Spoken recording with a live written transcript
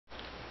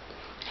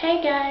Hey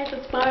guys,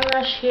 it's Boy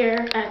Rush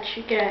here at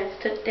you guys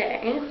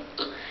today,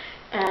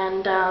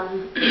 and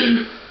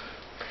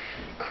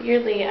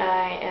clearly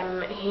I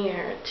am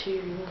here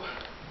to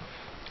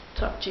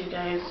talk to you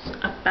guys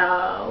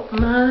about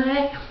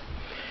my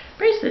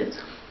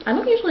braces. I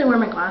don't usually wear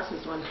my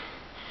glasses when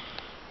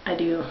I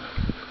do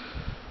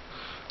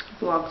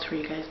vlogs for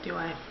you guys, do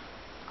I?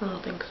 I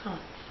don't think so.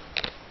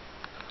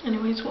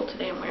 Anyways, well,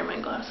 today I'm wearing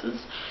my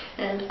glasses,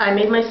 and I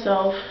made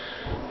myself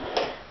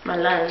my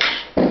lunch.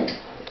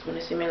 You want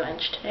to see my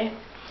lunch today?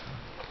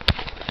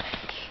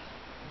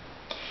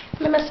 I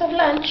made myself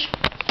lunch.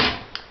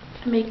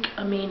 I make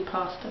a main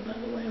pasta, by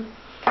the way.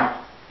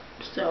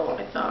 So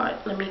I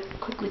thought, let me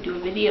quickly do a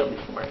video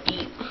before I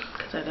eat,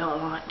 because I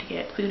don't want to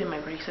get food in my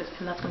braces,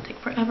 and that's going to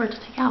take forever to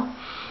take out.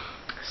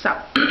 So,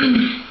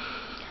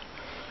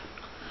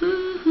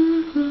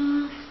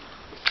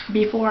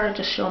 before I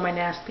just show my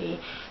nasty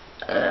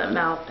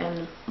mouth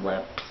and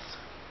lips,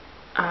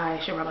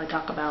 I should probably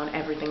talk about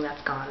everything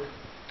that's gone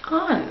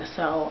on.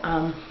 So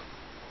I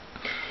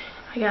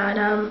got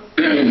a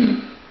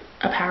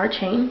power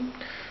chain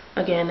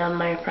again on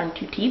my front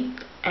two teeth,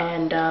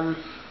 and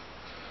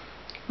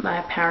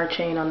my power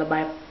chain on the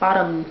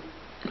bottom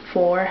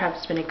 4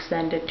 has been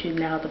extended to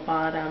now the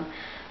bottom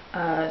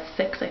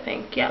 6, I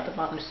think. Yeah, the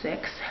bottom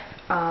 6.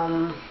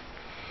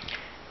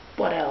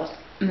 What else?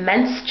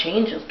 Immense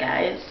changes,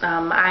 guys.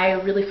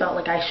 I really felt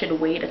like I should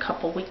wait a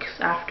couple weeks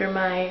after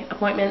my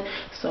appointment,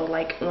 so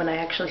like when I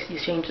actually see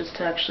changes,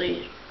 to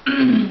actually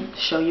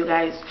show you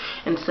guys,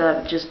 instead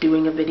of just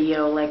doing a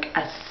video like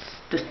as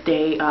the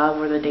day of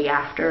or the day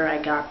after I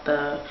got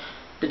the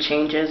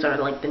changes, or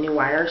like the new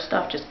wire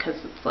stuff, just because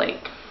it's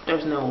like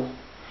there's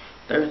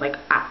like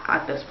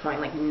at this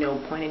point like no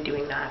point in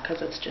doing that,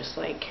 because it's just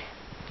like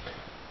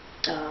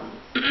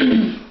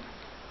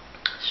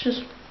it's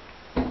just,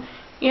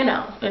 you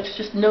know, it's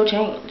just no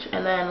change.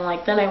 And then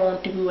I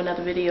won't do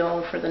another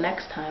video for the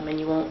next time, and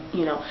you won't,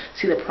 you know,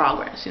 see the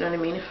progress, you know what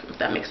I mean, if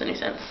that makes any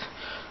sense.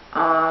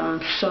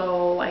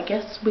 So I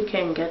guess we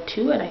can get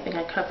to it. I think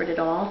I covered it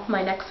all.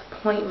 My next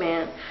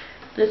appointment,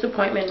 this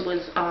appointment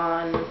was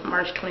on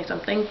March 20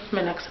 something.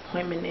 My next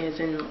appointment is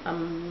in a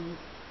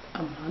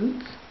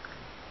month,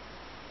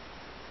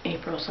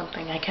 April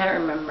something, I can't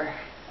remember.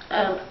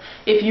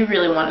 If you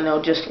really want to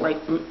know, just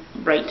like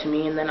write to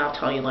me and then I'll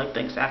tell you like the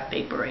exact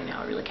date, but right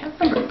now I really can't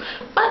remember.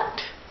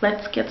 But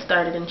let's get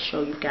started and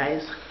show you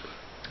guys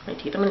my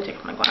teeth. I'm gonna take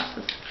off my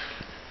glasses.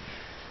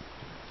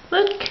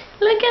 Look at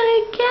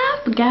the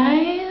gap,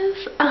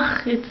 guys.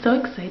 Ugh, it's so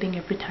exciting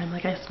every time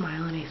like I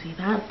smile and I see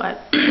that. But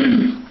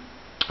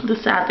the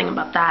sad thing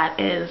about that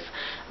is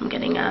I'm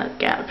getting a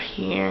gap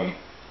here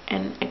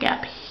and a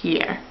gap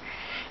here,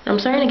 and I'm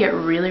starting to get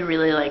really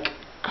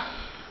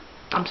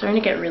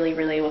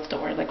what's the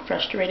word, like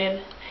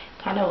frustrated,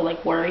 kind of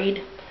like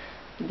worried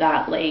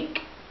that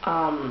like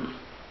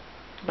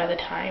by the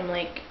time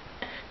like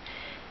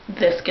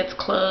this gets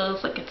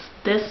closed, like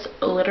this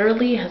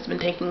literally has been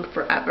taking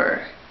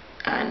forever,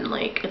 and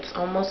like it's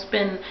almost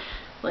been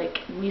like,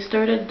 we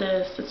started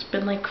this, it's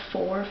been like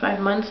 4 or 5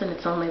 months and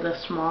it's only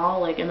this small.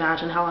 Like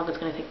imagine how long it's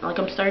gonna take. Like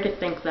I'm starting to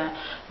think that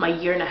my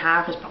 1.5 years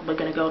is probably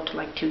gonna go to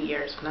like 2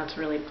 years, and that's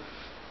really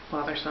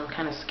bothersome,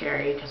 kind of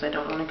scary, because I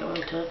don't want to go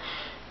into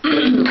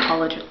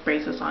college with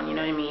braces on, you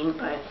know what I mean,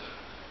 but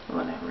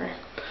whatever.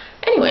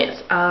 Anyways,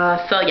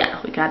 so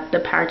yeah, we got the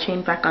power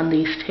chain back on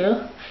these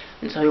two,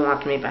 and so he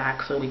wants me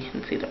back so we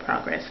can see the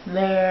progress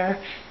there,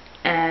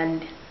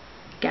 and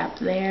gap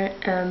there,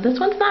 and this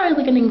one's not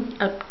really getting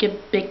a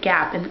big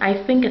gap, and I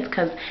think it's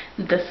because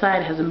this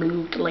side has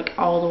moved like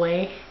all the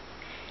way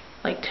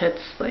like to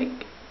its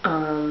like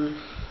I'm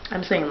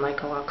saying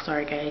like a lot,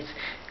 sorry guys,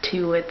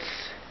 to its,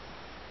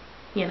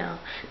 you know,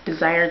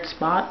 desired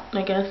spot,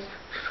 I guess.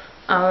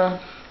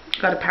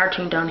 Got a power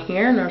chain down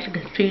here, and as you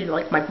can see,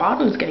 like my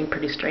bottom is getting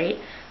pretty straight.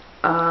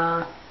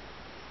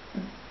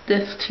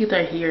 This tooth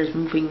right here is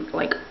moving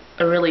like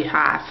really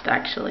fast,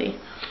 actually.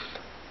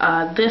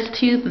 This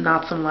tooth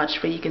not so much,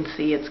 but you can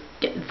see it's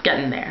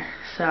getting there.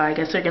 So I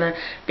guess we're gonna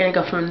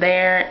go from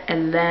there,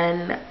 and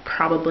then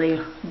probably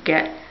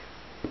get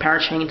power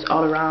chains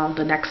all around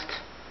the next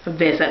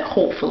visit,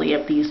 hopefully,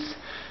 if these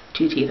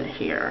two teeth are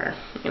here,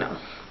 you know,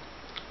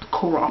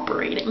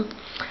 cooperating.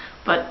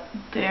 But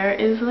there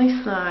is my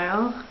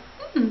smile.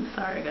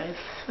 Sorry guys,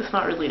 it's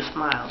not really a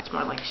smile, it's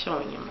more like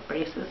showing you my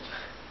braces.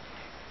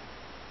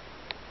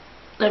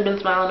 I've been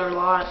smiling a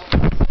lot.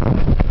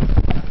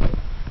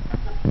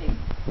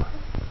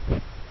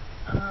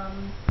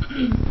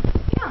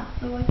 Yeah,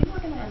 so I think we're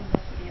going to end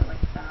this video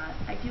like that.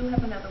 I do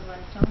have another one.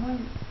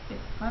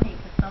 It's funny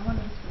because someone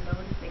has been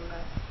noticing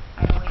that I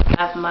always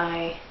have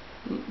my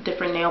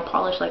different nail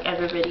polish like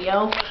every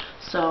video,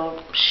 so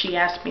she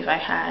asked me if I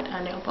had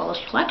a nail polish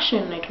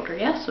collection, and I told her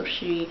yes, so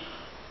she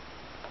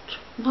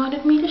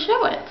wanted me to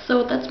show it.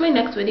 So that's my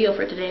next video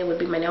for today, would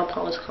be my nail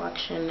polish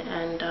collection,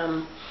 and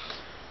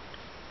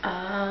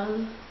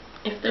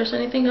if there's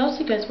anything else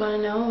you guys want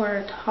to know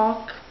or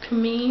talk to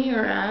me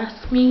or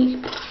ask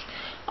me,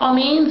 all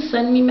means,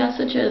 send me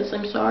messages.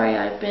 I'm sorry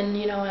I've been,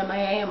 you know,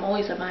 MIA. I'm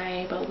always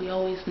MIA, but we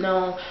always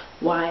know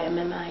why I'm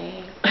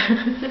MIA.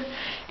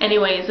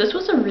 Anyways, this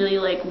was a really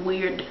like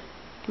weird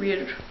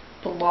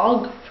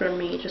vlog for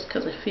me, just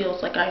because it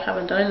feels like I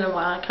haven't done it in a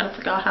while. I kind of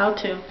forgot how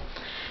to.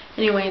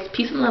 Anyways,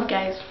 peace and love,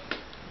 guys.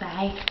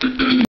 Bye.